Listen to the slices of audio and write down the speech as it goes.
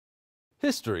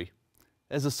History,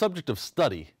 as a subject of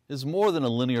study, is more than a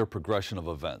linear progression of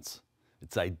events.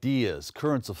 It's ideas,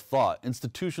 currents of thought,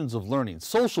 institutions of learning,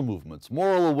 social movements,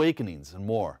 moral awakenings, and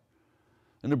more.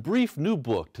 In a brief new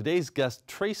book, today's guest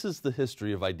traces the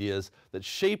history of ideas that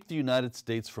shaped the United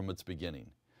States from its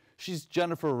beginning. She's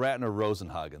Jennifer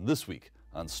Ratner-Rosenhagen, this week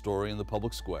on Story in the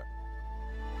Public Square.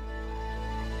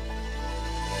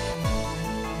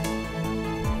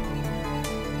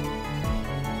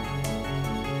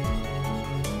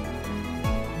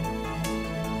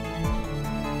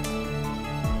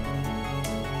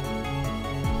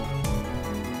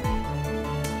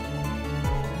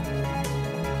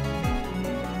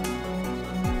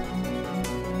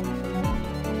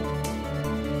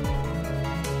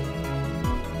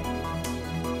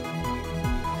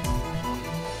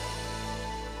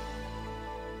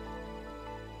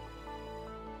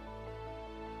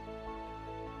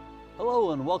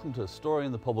 Hello and welcome to Story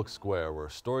in the Public Square, where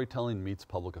storytelling meets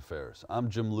public affairs. I'm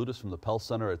Jim Ludis from the Pell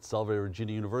Center at Salve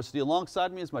Regina University.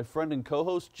 Alongside me is my friend and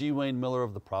co-host, G. Wayne Miller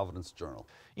of the Providence Journal.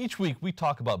 Each week we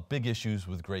talk about big issues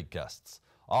with great guests,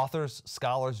 authors,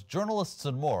 scholars, journalists,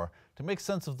 and more, to make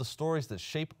sense of the stories that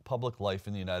shape public life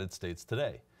in the United States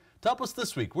today. To help us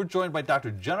this week, we're joined by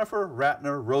Dr. Jennifer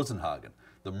Ratner-Rosenhagen,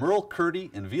 the Merle,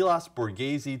 Curti, and Vilas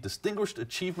Borghese Distinguished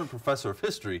Achievement Professor of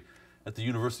History at the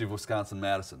University of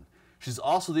Wisconsin-Madison. She's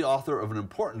also the author of an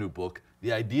important new book,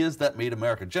 The Ideas That Made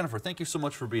America. Jennifer, thank you so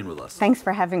much for being with us. Thanks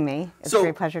for having me. It's a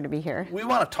great pleasure to be here. We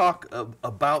want to talk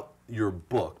about your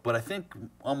book, but I think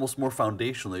almost more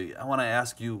foundationally, I want to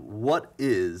ask you, what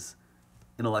is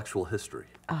intellectual history?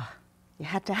 You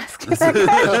had to ask me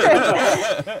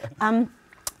that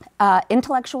question.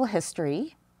 Intellectual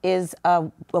history is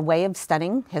a way of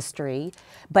studying history,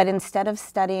 but instead of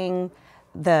studying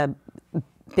the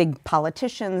big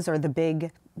politicians or the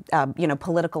big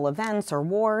political events or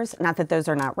wars, not that those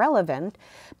are not relevant,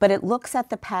 but it looks at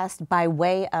the past by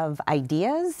way of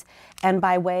ideas and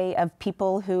by way of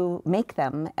people who make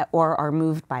them or are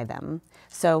moved by them.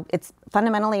 So it's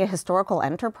fundamentally a historical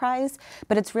enterprise,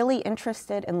 but it's really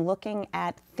interested in looking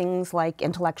at things like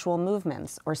intellectual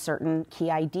movements or certain key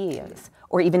ideas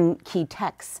or even key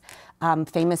texts,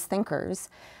 famous thinkers.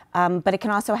 But it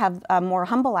can also have more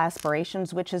humble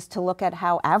aspirations, which is to look at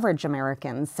how average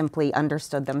Americans simply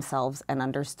understood themselves and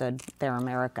understood their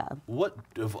America. What,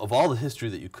 of all the history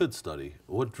that you could study,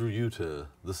 what drew you to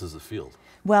this as a field?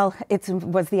 Well, it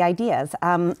was the ideas.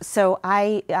 So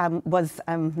I was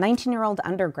a 19-year-old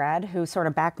undergrad who sort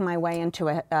of backed my way into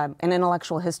an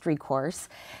intellectual history course.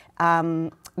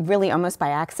 Really almost by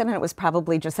accident. It was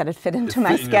probably just that it fit into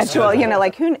my schedule. You know,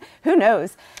 like who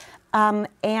knows?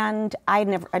 And I'd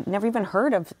never even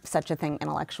heard of such a thing,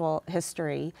 intellectual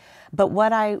history. But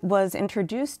what I was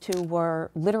introduced to were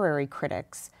literary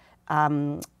critics,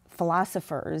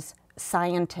 philosophers,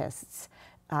 scientists,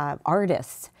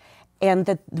 artists.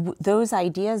 And those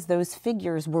ideas, those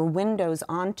figures were windows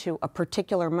onto a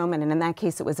particular moment. And in that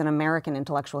case, it was an American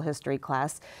intellectual history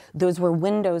class. Those were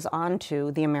windows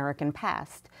onto the American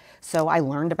past. So I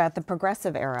learned about the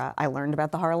Progressive Era. I learned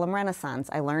about the Harlem Renaissance.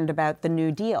 I learned about the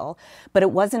New Deal. But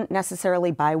it wasn't necessarily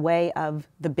by way of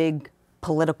the big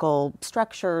political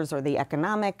structures or the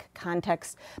economic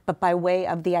context, but by way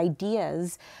of the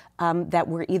ideas that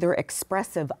were either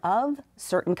expressive of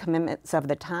certain commitments of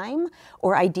the time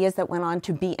or ideas that went on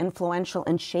to be influential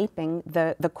in shaping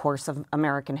the course of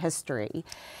American history.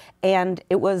 And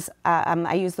it was,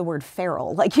 I use the word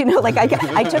feral, like, you know, like I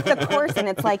took the course and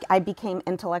it's like I became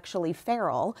intellectually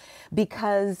feral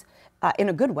because, in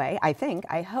a good way, I think,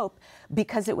 I hope,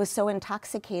 because it was so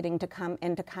intoxicating to come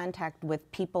into contact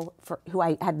with people who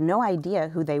I had no idea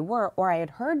who they were, or I had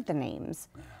heard the names,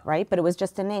 right? But it was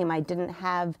just a name. I didn't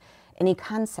have any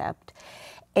concept.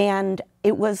 And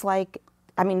it was like,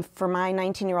 I mean, for my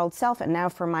 19-year-old self and now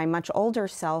for my much older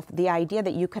self, the idea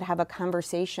that you could have a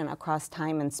conversation across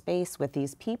time and space with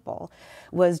these people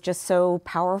was just so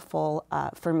powerful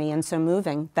for me and so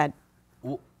moving that...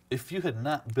 Well, if you had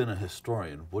not been a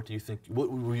historian, what do you think?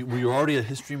 Were you already a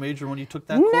history major when you took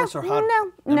that course? Or how,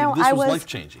 no, this was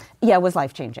life-changing. Yeah, it was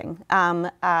life-changing.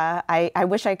 I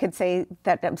wish I could say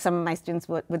that some of my students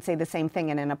would say the same thing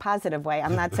and in a positive way.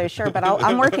 I'm not so sure, but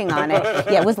I'm working on it.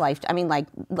 Yeah, it was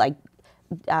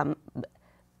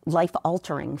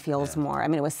life-altering feels more. I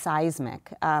mean, it was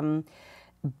seismic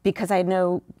because I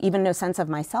had even no sense of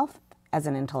myself as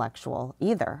an intellectual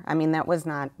either. I mean, that was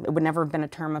not, it would never have been a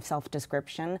term of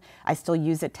self-description. I still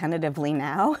use it tentatively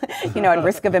now, you know, at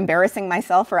risk of embarrassing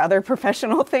myself or other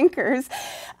professional thinkers.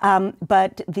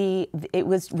 But it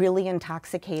was really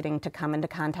intoxicating to come into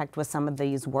contact with some of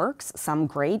these works, some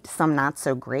great, some not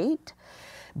so great.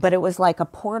 but it was like a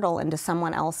portal into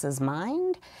someone else's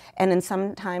mind. And in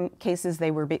some cases,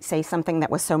 they would say something that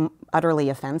was so utterly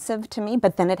offensive to me,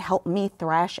 but then it helped me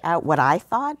thrash out what I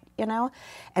thought, you know?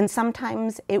 And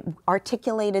sometimes it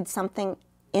articulated something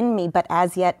in me, but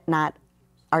as yet not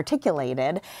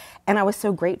articulated. And I was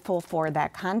so grateful for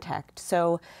that contact.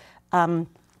 So,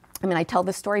 I mean, I tell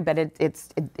this story, but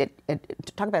to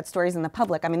talk about stories in the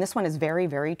public, I mean, this one is very,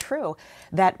 very true.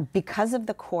 That because of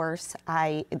the course,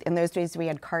 in those days we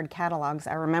had card catalogs.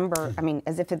 I remember, I mean,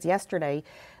 as if it's yesterday,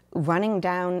 running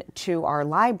down to our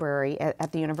library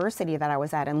at the university that I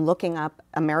was at and looking up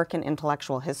American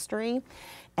intellectual history.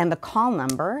 And the call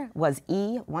number was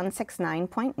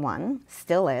E169.1,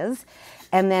 still is.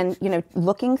 And then, you know,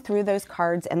 looking through those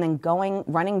cards and then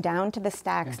running down to the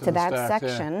stacks, to that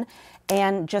section,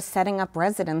 and just setting up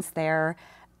residence there,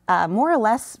 more or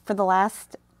less for the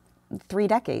last 3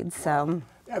 decades. So.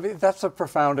 I mean, that's a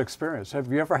profound experience.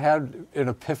 Have you ever had an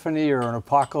epiphany or an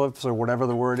apocalypse or whatever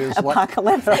the word is?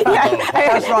 Apocalypse? Yeah.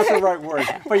 That's not the right word.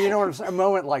 But you know what I'm saying? A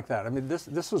moment like that. I mean,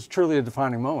 this was truly a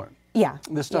defining moment. Yeah.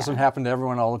 This doesn't happen to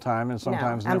everyone all the time, and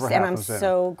sometimes never happens. And I'm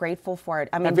so grateful for it.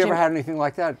 I mean, have you ever had anything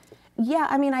like that? Yeah,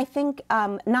 I mean, I think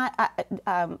I'm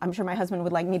sure my husband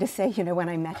would like me to say, you know, when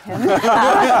I met him.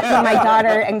 My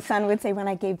daughter and son would say when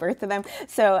I gave birth to them.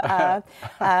 So,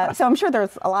 so I'm sure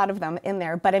there's a lot of them in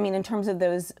there. But I mean, in terms of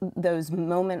those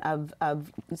moment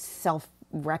of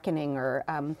self-reckoning, or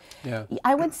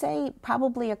I would say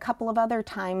probably a couple of other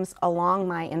times along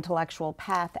my intellectual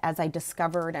path as I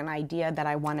discovered an idea that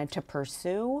I wanted to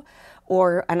pursue,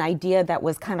 or an idea that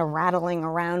was kind of rattling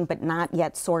around but not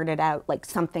yet sorted out, like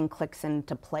something clicks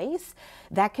into place.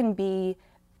 That can be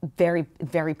very,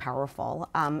 very powerful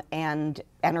and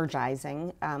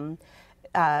energizing.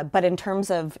 But in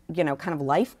terms of, you know, kind of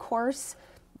life course,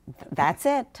 that's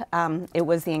it. It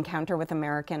was the encounter with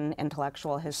American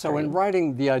intellectual history. So in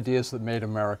writing The Ideas That Made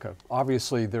America,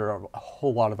 obviously there are a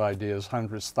whole lot of ideas,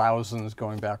 hundreds, thousands,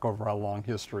 going back over our long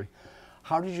history.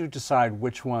 How did you decide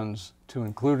which ones to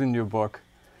include in your book,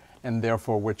 and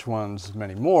therefore which ones,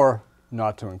 many more,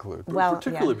 not to include? Well,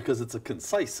 particularly because it's a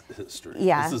concise history.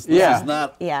 Yeah. This is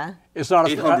not it's not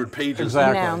 800 pages.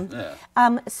 Exactly. No.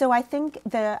 Yeah. So I think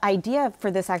the idea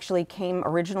for this actually came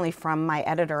originally from my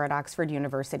editor at Oxford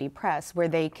University Press, where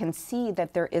they can see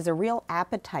that there is a real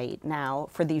appetite now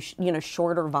for these, you know,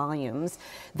 shorter volumes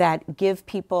that give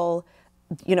people,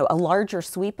 you know, a larger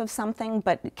sweep of something,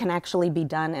 but can actually be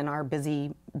done in our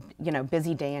busy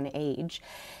day and age.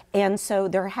 And so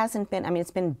there hasn't been, I mean,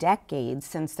 it's been decades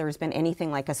since there's been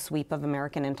anything like a sweep of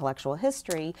American intellectual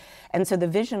history. And so the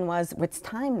vision was, it's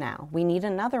time now. We need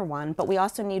another one, but we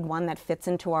also need one that fits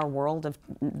into our world of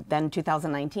then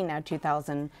 2019, now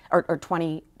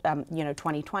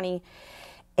 2020.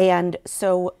 And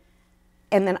so,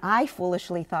 and then I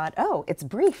foolishly thought, oh, it's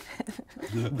brief.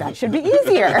 That should be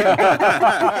easier.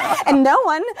 And no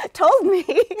one told me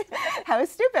how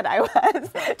stupid I was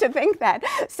to think that.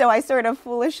 So I sort of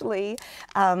foolishly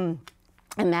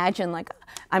imagined, like,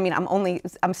 I mean,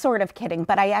 I'm sort of kidding,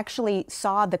 but I actually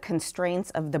saw the constraints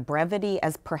of the brevity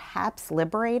as perhaps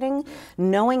liberating,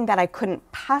 knowing that I couldn't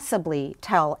possibly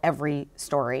tell every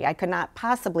story. I could not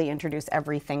possibly introduce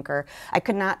every thinker. I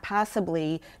could not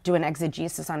possibly do an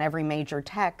exegesis on every major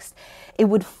text. It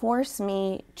would force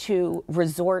me to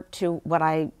resort to what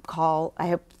I call, I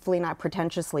hopefully not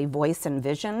pretentiously, voice and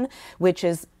vision, which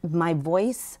is my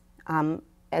voice,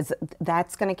 as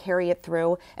that's going to carry it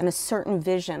through, and a certain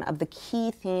vision of the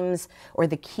key themes or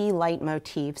the key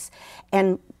leitmotifs.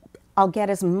 And I'll get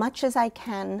as much as I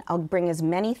can, I'll bring as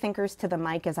many thinkers to the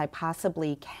mic as I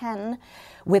possibly can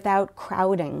without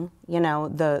crowding, you know,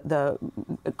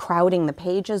 crowding the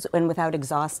pages, and without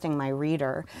exhausting my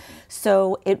reader.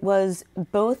 So it was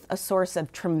both a source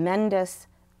of tremendous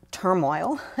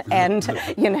turmoil and,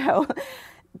 you know,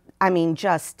 I mean,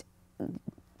 just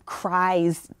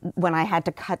cries when I had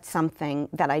to cut something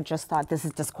that I just thought, this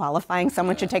is disqualifying,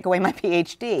 someone should take away my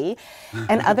PhD.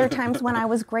 And other times when I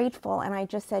was grateful and I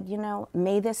just said, you know,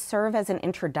 may this serve as an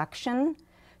introduction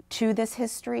to this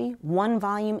history. One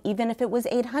volume, even if it was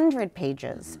 800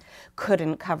 pages,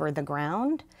 couldn't cover the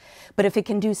ground. But if it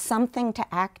can do something to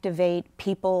activate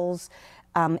people's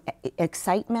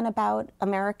excitement about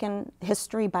American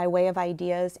history by way of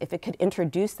ideas, if it could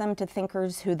introduce them to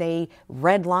thinkers who they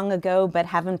read long ago but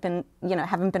haven't been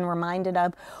reminded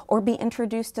of, or be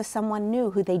introduced to someone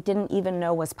new who they didn't even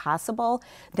know was possible,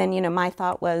 then, you know, my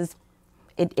thought was,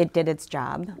 it did its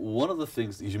job. One of the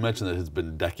things, you mentioned that it has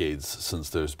been decades since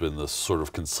there's been this sort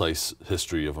of concise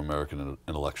history of American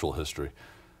intellectual history.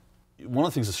 One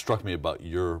of the things that struck me about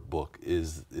your book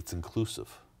is it's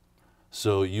inclusive.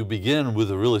 So you begin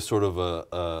with a really sort of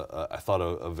I thought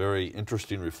a very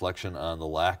interesting reflection on the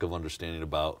lack of understanding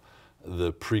about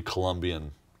the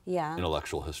pre-Columbian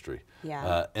intellectual history.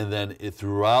 And then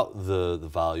throughout the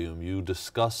volume, you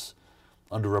discuss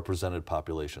underrepresented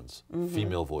populations,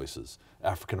 female voices,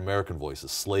 African-American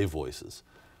voices, slave voices.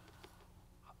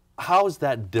 How is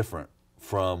that different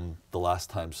from the last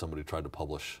time somebody tried to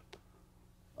publish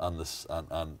on this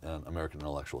on American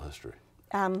intellectual history?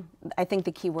 I think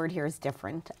the key word here is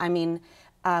different. I mean,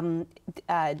 there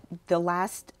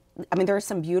are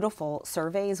some beautiful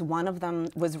surveys. One of them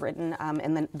was written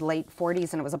in the late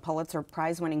 40s, and it was a Pulitzer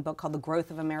Prize-winning book called The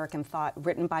Growth of American Thought,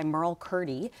 written by Merle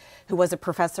Curti, who was a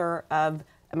professor of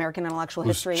American intellectual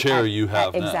history. Whose chair you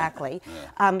have now. Exactly.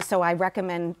 Yeah. So I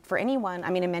recommend for anyone, I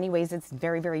mean, in many ways it's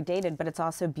very, very dated, but it's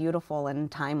also beautiful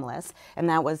and timeless. And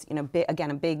that was,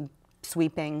 again, a big,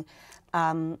 sweeping,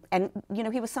 and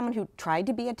he was someone who tried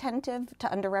to be attentive to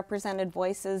underrepresented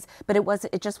voices, but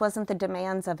it just wasn't the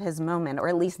demands of his moment, or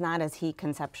at least not as he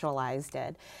conceptualized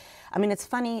it. I mean, it's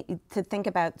funny to think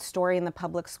about story in the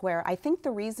public square. I think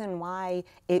the reason why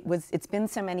it's been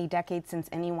so many decades since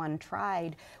anyone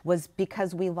tried was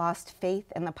because we lost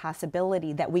faith in the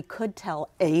possibility that we could tell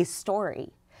a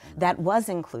story that was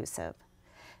inclusive.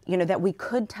 That we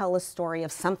could tell a story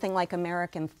of something like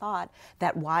American thought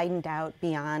that widened out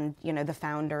beyond, the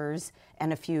founders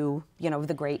and a few, of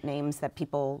the great names that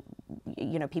people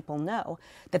know,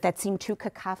 that seemed too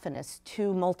cacophonous,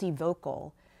 too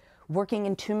multivocal, working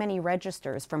in too many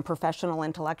registers, from professional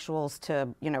intellectuals to,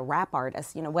 rap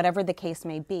artists, whatever the case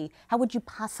may be. How would you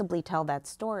possibly tell that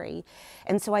story?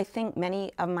 And so I think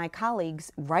many of my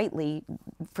colleagues, rightly,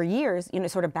 for years,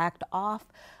 sort of backed off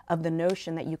of the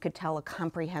notion that you could tell a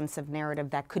comprehensive narrative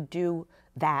that could do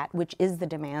that, which is the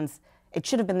demands. It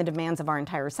should have been the demands of our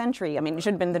entire century. I mean, it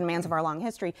should have been the demands of our long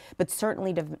history, but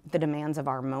certainly the demands of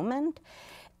our moment.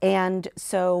 And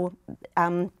so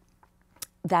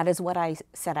that is what I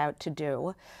set out to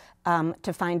do,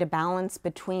 to find a balance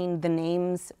between the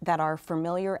names that are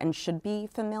familiar and should be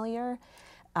familiar.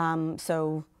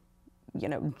 So,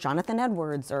 Jonathan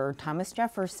Edwards or Thomas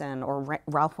Jefferson or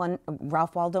Ralph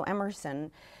Waldo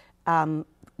Emerson,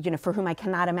 for whom I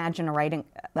cannot imagine writing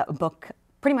a book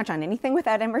pretty much on anything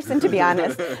without Emerson, to be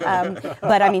honest.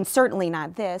 But I mean, certainly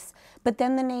not this. But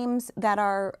then the names that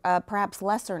are perhaps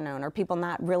lesser known, or people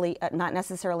not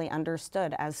necessarily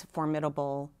understood as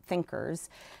formidable thinkers,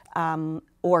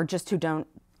 or just who don't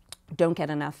get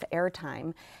enough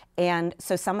airtime. And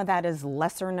so some of that is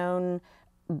lesser known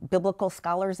biblical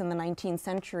scholars in the 19th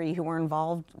century who were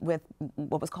involved with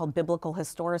what was called biblical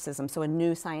historicism, so a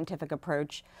new scientific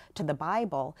approach to the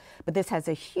Bible. But this has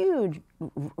a huge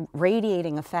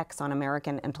radiating effects on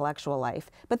American intellectual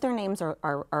life. But their names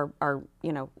are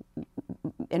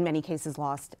in many cases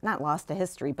not lost to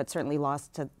history, but certainly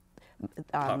lost to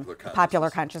popular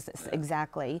consciousness. Yeah.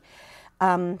 Exactly.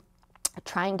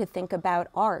 Trying to think about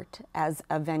art as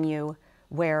a venue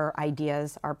where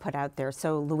ideas are put out there.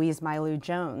 So Louise Mailou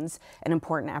Jones, an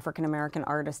important African-American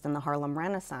artist in the Harlem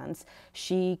Renaissance,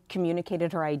 she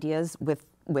communicated her ideas with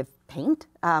paint,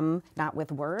 not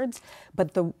with words,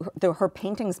 but her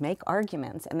paintings make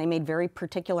arguments, and they made very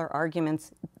particular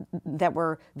arguments that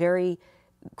were very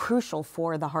crucial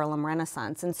for the Harlem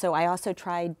Renaissance. And so I also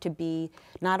tried to be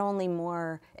not only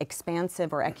more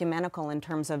expansive or ecumenical in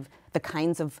terms of the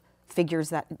kinds of figures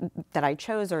that I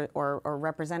chose or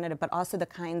representative, but also the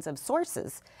kinds of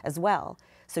sources as well.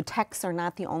 So texts are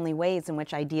not the only ways in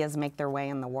which ideas make their way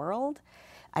in the world.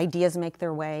 Ideas make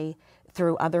their way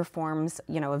through other forms,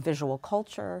 of visual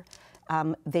culture.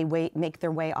 They make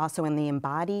their way also in the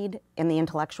embodied, in the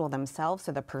intellectual themselves,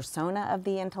 so the persona of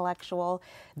the intellectual.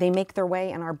 They make their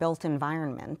way in our built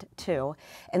environment too.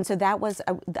 And so that was,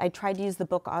 I tried to use the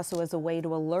book also as a way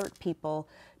to alert people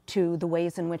to the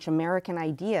ways in which American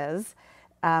ideas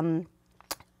are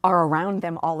around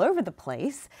them all over the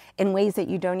place in ways that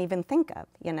you don't even think of,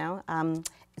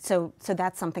 So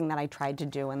that's something that I tried to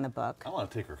do in the book. I want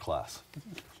to take her class.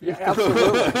 Yeah,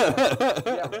 absolutely.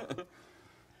 Yeah.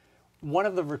 One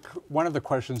of the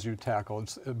questions you tackle,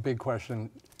 it's a big question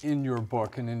in your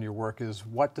book and in your work, is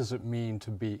what does it mean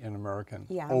to be an American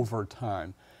over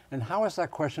time? And how has that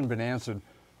question been answered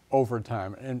over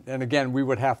time? And again, we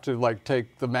would have to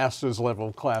take the master's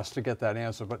level class to get that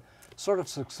answer, but sort of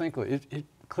succinctly, it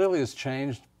clearly has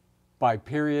changed by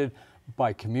period,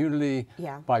 by community,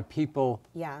 by people.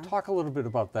 Yeah. Talk a little bit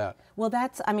about that. Well,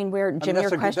 that's, where, Jim, your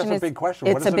question is... That's a big question.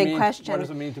 It's a big question. What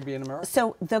does it mean to be an American?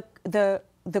 So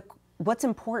what's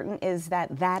important is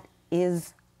that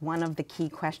is one of the key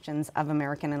questions of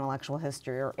American intellectual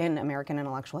history, or in American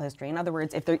intellectual history. In other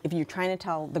words, if you're trying to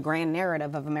tell the grand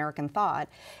narrative of American thought,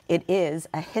 it is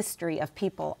a history of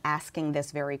people asking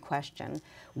this very question.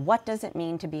 What does it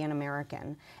mean to be an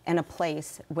American in a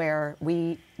place where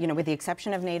we, with the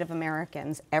exception of Native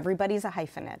Americans, everybody's a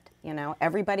hyphenate,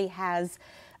 everybody has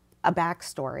a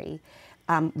backstory.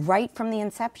 Right from the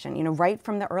inception, right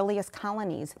from the earliest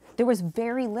colonies, there was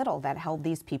very little that held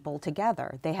these people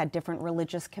together. They had different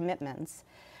religious commitments.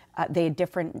 They had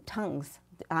different tongues,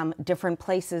 different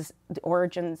places,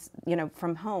 origins,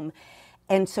 from home.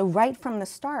 And so right from the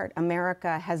start,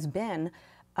 America has been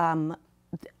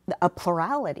a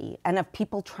plurality and of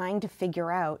people trying to figure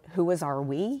out who is our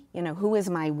we, who is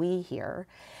my we here.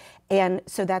 And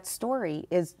so that story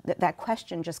is, that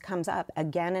question just comes up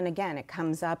again and again. It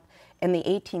comes up in the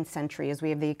 18th century as we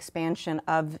have the expansion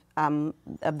of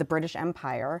the British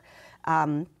Empire.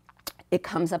 It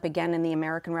comes up again in the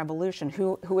American Revolution.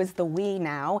 Who is the we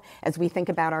now as we think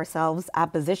about ourselves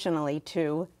oppositionally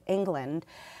to England?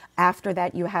 After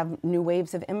that, you have new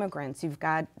waves of immigrants. You've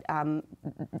got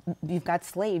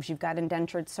slaves. You've got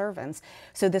indentured servants.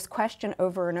 So this question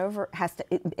over and over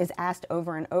is asked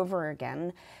over and over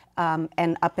again,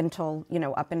 and up until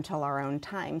our own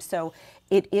time. So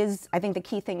it is. I think the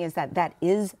key thing is that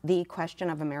is the question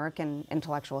of American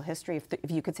intellectual history.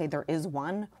 If you could say there is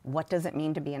one, what does it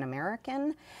mean to be an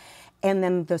American? And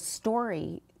then the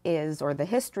story is, or the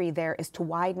history there, is to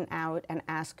widen out and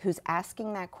ask who's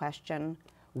asking that question.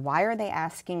 Why are they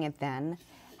asking it then?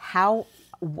 In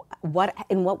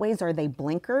what ways are they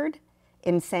blinkered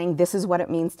in saying this is what it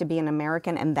means to be an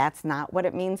American and that's not what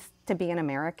it means to be an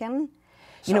American?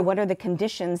 So, what are the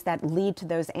conditions that lead to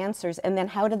those answers? And then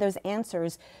how do those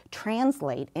answers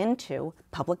translate into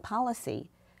public policy,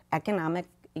 economic,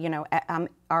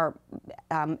 our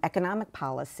economic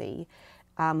policy,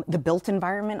 the built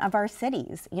environment of our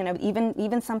cities?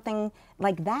 Even something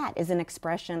like that is an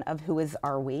expression of who is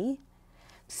our we.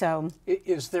 So,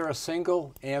 is there a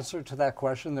single answer to that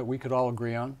question that we could all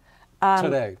agree on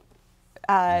today?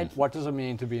 What does it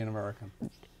mean to be an American?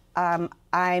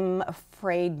 I'm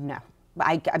afraid no.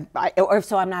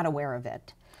 So I'm not aware of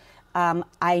it.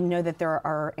 I know that there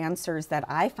are answers that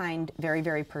I find very,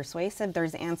 very persuasive.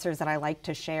 There's answers that I like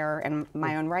to share in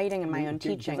my own writing and my own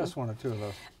teaching. Give us one or two of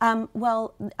those.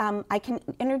 I can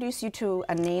introduce you to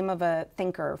a name of a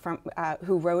thinker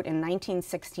who wrote in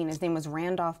 1916. His name was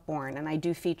Randolph Bourne, and I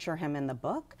do feature him in the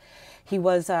book. He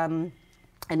was a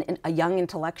young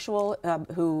intellectual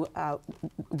who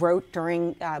wrote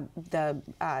during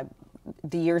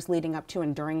the years leading up to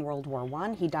and during World War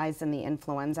I. He dies in the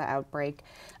influenza outbreak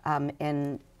at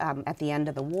the end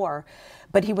of the war.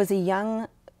 But he was a young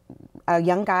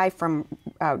guy from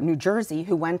New Jersey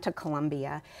who went to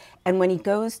Columbia. And when he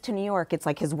goes to New York, it's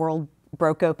like his world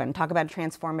broke open. Talk about a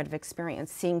transformative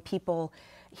experience, seeing people,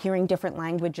 hearing different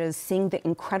languages, seeing the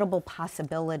incredible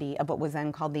possibility of what was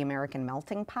then called the American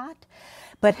melting pot.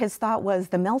 But his thought was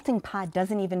the melting pot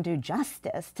doesn't even do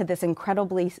justice to this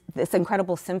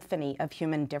incredible symphony of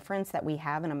human difference that we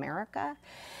have in America.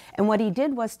 And what he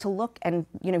did was to look, and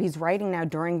he's writing now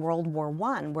during World War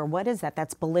I, where what is that?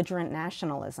 That's belligerent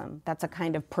nationalism. That's a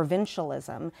kind of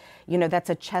provincialism. That's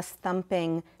a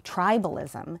chest-thumping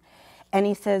tribalism. And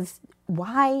he says,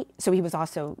 why? So he was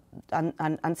also,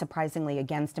 unsurprisingly,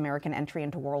 against American entry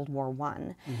into World War I.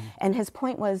 Mm-hmm. And his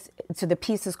point was, so the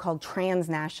piece is called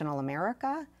Transnational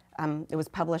America. It was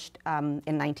published in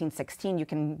 1916. You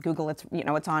can Google it.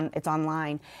 It's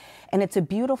online, and it's a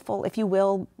beautiful, if you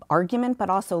will, argument, but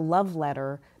also love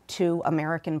letter to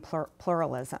American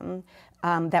pluralism.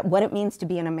 That what it means to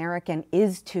be an American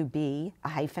is to be a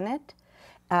hyphenate.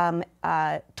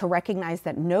 To recognize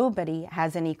that nobody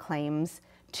has any claims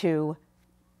to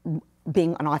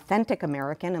being an authentic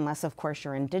American unless, of course,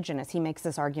 you're indigenous. He makes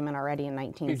this argument already in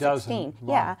 1916.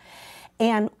 Yeah.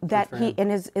 And that in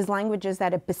his language is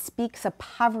that it bespeaks a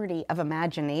poverty of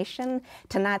imagination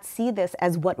to not see this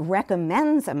as what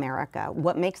recommends America,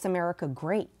 what makes America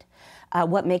great,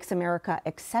 what makes America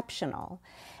exceptional.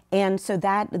 And so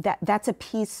that's a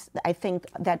piece, I think,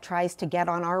 that tries to get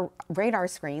on our radar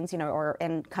screens,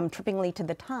 and come trippingly to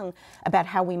the tongue about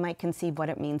how we might conceive what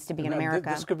it means to be an America.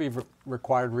 This could be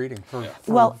required reading for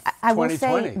well, I will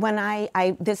 2020. say when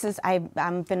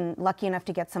I've been lucky enough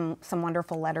to get some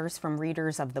wonderful letters from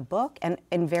readers of the book, and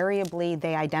invariably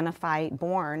they identify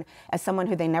Bourne as someone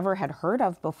who they never had heard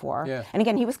of before. Yeah. And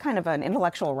again, he was kind of an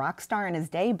intellectual rock star in his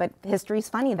day, but history's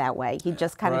funny that way. He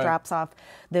just kind of drops off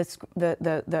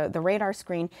the radar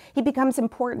screen. He becomes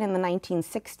important in the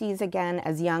 1960s again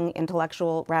as young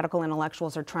radical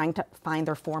intellectuals are trying to find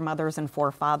their foremothers and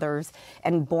forefathers,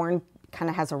 and Bourne kind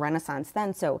of has a renaissance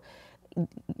then. So,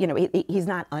 you know, he's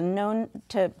not unknown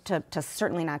to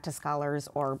certainly not to scholars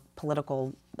or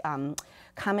political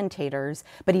commentators,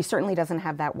 but he certainly doesn't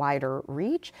have that wider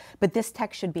reach. But this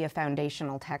text should be a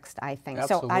foundational text, I think.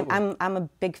 Absolutely. So I'm a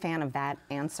big fan of that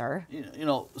answer. You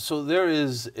know, so there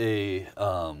is a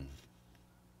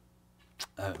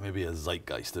maybe a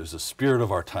zeitgeist. There's a spirit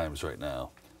of our times right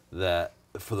now that,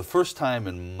 for the first time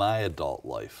in my adult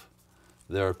life,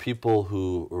 there are people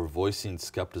who are voicing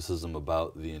skepticism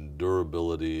about the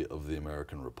endurability of the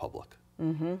American Republic.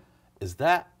 Mm-hmm. Is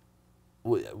that,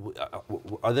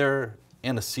 are there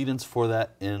antecedents for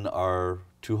that in our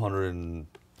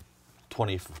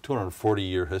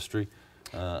 240-year history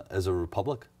as a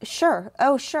republic? Sure.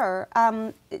 Oh, sure.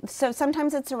 So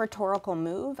sometimes it's a rhetorical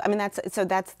move. I mean, that's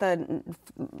the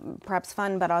perhaps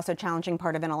fun but also challenging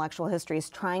part of intellectual history, is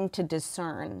trying to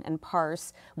discern and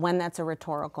parse when that's a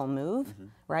rhetorical move, mm-hmm.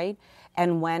 right?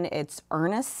 And when it's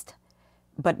earnest,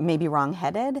 but maybe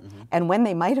wrong-headed, mm-hmm. and when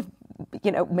they might have,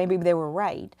 you know, maybe they were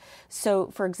right. So,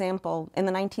 for example, in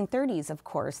the 1930s, of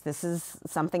course, this is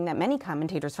something that many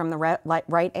commentators from the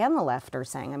right and the left are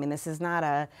saying. I mean, this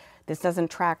doesn't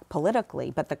track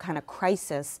politically, but the kind of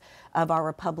crisis of our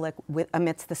republic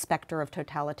amidst the specter of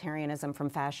totalitarianism from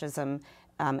fascism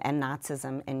and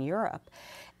Nazism in Europe.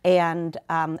 And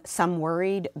some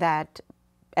worried that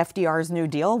FDR's New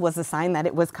Deal was a sign that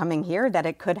it was coming here, that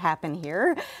it could happen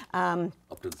here.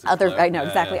 Other, I know,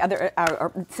 exactly. Yeah.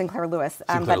 Other Sinclair Lewis.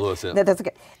 Sinclair Lewis, yeah. That's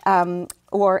okay. And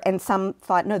some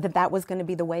thought, no, that was going to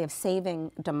be the way of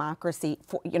saving democracy,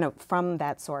 from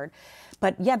that sort.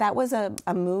 But yeah, that was a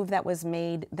move that was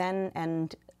made then,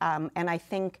 and I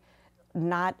think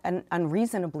not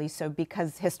unreasonably so,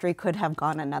 because history could have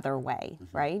gone another way,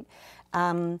 mm-hmm. right?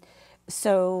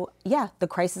 So yeah, the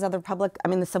crisis of the Republic. I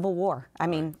mean, the Civil War. I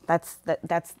mean, that's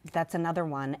another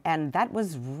one, and that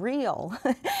was real,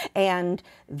 and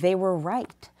they were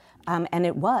right, and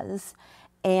it was.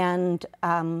 And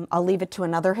I'll leave it to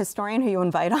another historian who you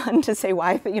invite on to say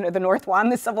why the North won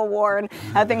the Civil War and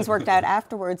how things worked out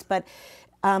afterwards. But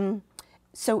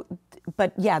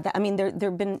yeah, I mean, there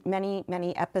have been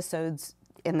many episodes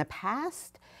in the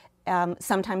past.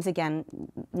 Sometimes, again,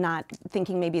 not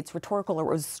thinking maybe it's rhetorical or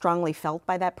it was strongly felt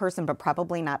by that person, but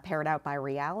probably not paired out by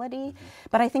reality. Mm-hmm.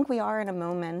 But I think we are in a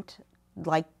moment,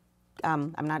 like,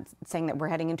 I'm not saying that we're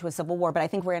heading into a civil war, but I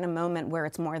think we're in a moment where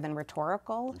it's more than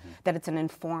rhetorical, mm-hmm. that it's an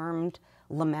informed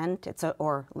lament,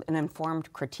 or an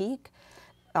informed critique,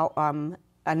 an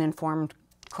informed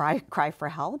cry for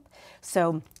help.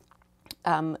 So,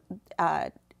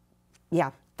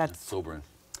 yeah, that's sobering.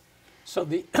 So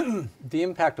the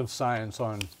impact of science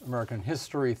on American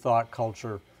history, thought,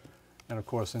 culture, and of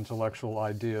course intellectual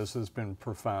ideas has been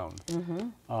profound. Mm-hmm.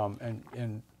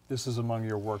 And this is among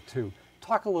your work too.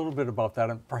 Talk a little bit about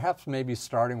that, and perhaps maybe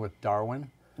starting with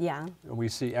Darwin. Yeah. We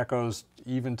see echoes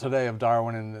even today of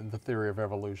Darwin and the theory of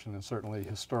evolution, and certainly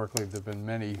historically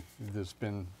there's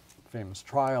been famous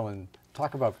trial, and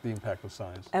talk about the impact of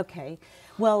science. Okay.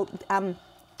 Well,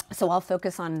 so I'll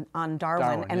focus on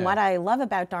Darwin. And yeah. What I love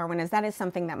about Darwin is that is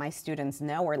something that my students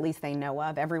know, or at least they know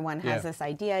of. Everyone has this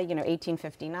idea,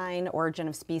 1859, origin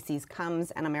of species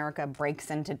comes and America breaks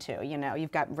into two.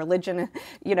 You've got religion,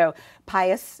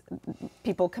 pious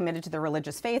people committed to the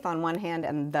religious faith on one hand,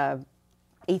 and the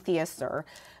atheists, or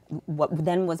what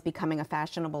then was becoming a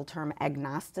fashionable term,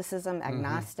 agnosticism,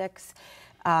 agnostics.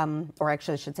 Mm-hmm. Or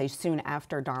actually I should say soon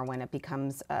after Darwin, it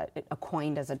becomes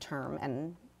coined as a term,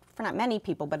 and for not many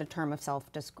people, but a term of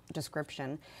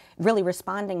self-description, really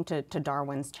responding to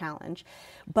Darwin's challenge.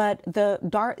 But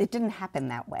it didn't happen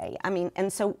that way. I mean,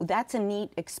 and so that's a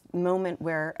neat moment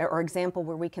or example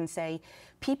where we can say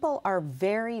people are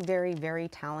very, very, very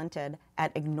talented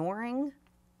at ignoring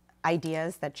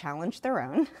ideas that challenge their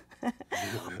own,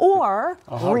 or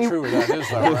how true that is,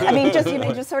 though, right? I mean,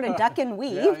 just sort of duck and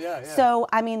weave. Yeah. So,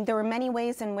 I mean, there were many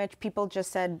ways in which people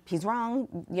just said he's wrong.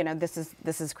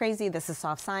 This is crazy. This is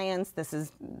soft science. This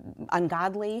is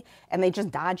ungodly, and they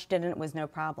just dodged it, and it was no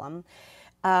problem.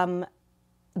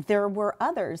 There were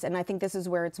others, and I think this is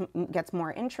where it gets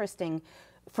more interesting,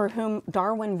 for whom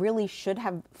Darwin really should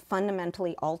have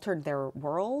fundamentally altered their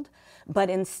world, but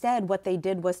instead what they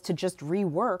did was to just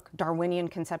rework Darwinian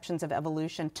conceptions of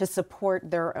evolution to support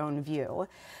their own view.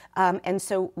 And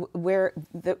so where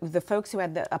the folks who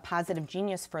had a positive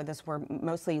genius for this were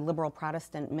mostly liberal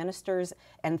Protestant ministers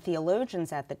and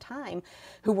theologians at the time,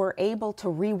 who were able to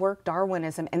rework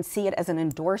Darwinism and see it as an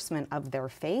endorsement of their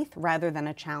faith rather than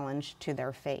a challenge to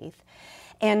their faith.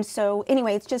 And so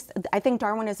anyway, it's just, I think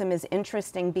Darwinism is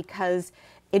interesting because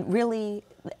it really,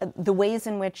 the ways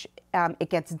in which it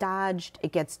gets dodged,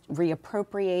 it gets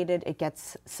reappropriated, it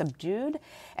gets subdued.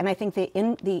 And I think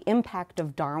the impact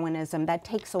of Darwinism, that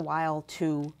takes a while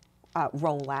to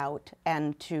roll out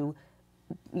and to,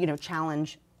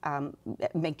 challenge,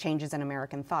 make changes in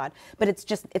American thought. But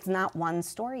it's not one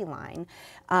storyline.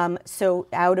 So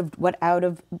out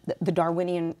of the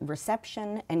Darwinian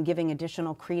reception and giving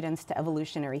additional credence to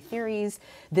evolutionary theories,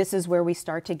 this is where we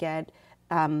start to get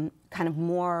kind of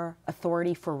more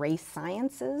authority for race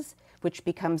sciences, which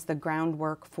becomes the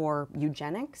groundwork for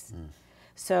eugenics.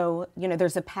 So,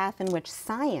 there's a path in which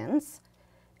science,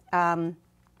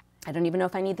 I don't even know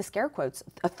if I need the scare quotes,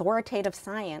 authoritative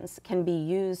science can be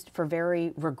used for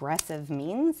very regressive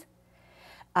means,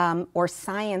 or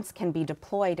science can be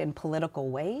deployed in political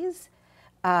ways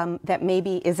that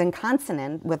maybe is in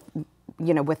consonant with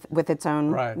with its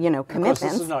own, commitments. Of course,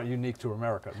 this is not unique to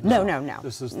America. No.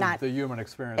 This is not the human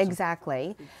experience.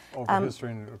 Exactly. Over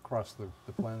history and across the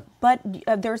planet. But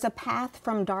there's a path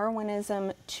from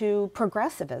Darwinism to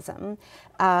progressivism,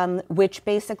 which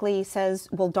basically says,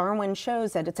 well, Darwin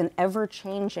shows that it's an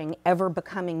ever-changing,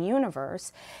 ever-becoming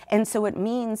universe. And so it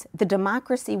means the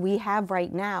democracy we have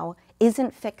right now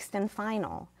isn't fixed and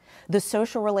final. The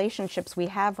social relationships we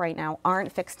have right now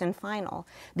aren't fixed and final.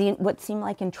 What seem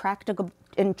like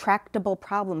intractable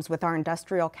problems with our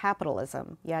industrial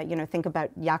capitalism. Think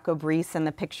about Jacob Riis and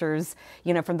the pictures,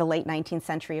 from the late 19th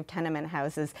century of tenement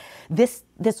houses. This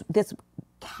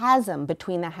chasm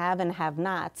between the have and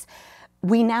have-nots,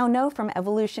 we now know from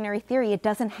evolutionary theory it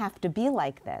doesn't have to be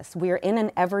like this. We're in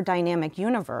an ever-dynamic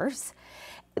universe.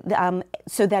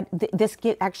 So that this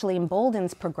actually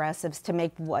emboldens progressives to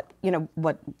make what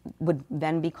would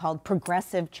then be called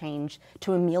progressive change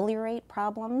to ameliorate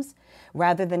problems,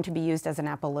 rather than to be used as an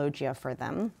apologia for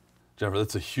them. Jennifer,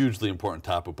 that's a hugely important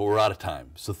topic, but we're out of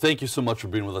time. So thank you so much for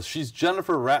being with us. She's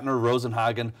Jennifer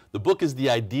Ratner-Rosenhagen. The book is The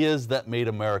Ideas That Made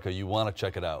America. You want to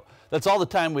check it out. That's all the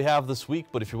time we have this week,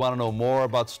 but if you want to know more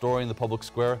about Story in the Public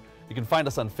Square, you can find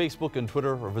us on Facebook and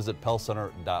Twitter or visit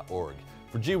pellcenter.org.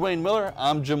 For G. Wayne Miller,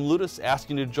 I'm Jim Ludas,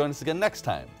 asking you to join us again next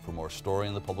time for more Story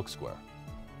in the Public Square.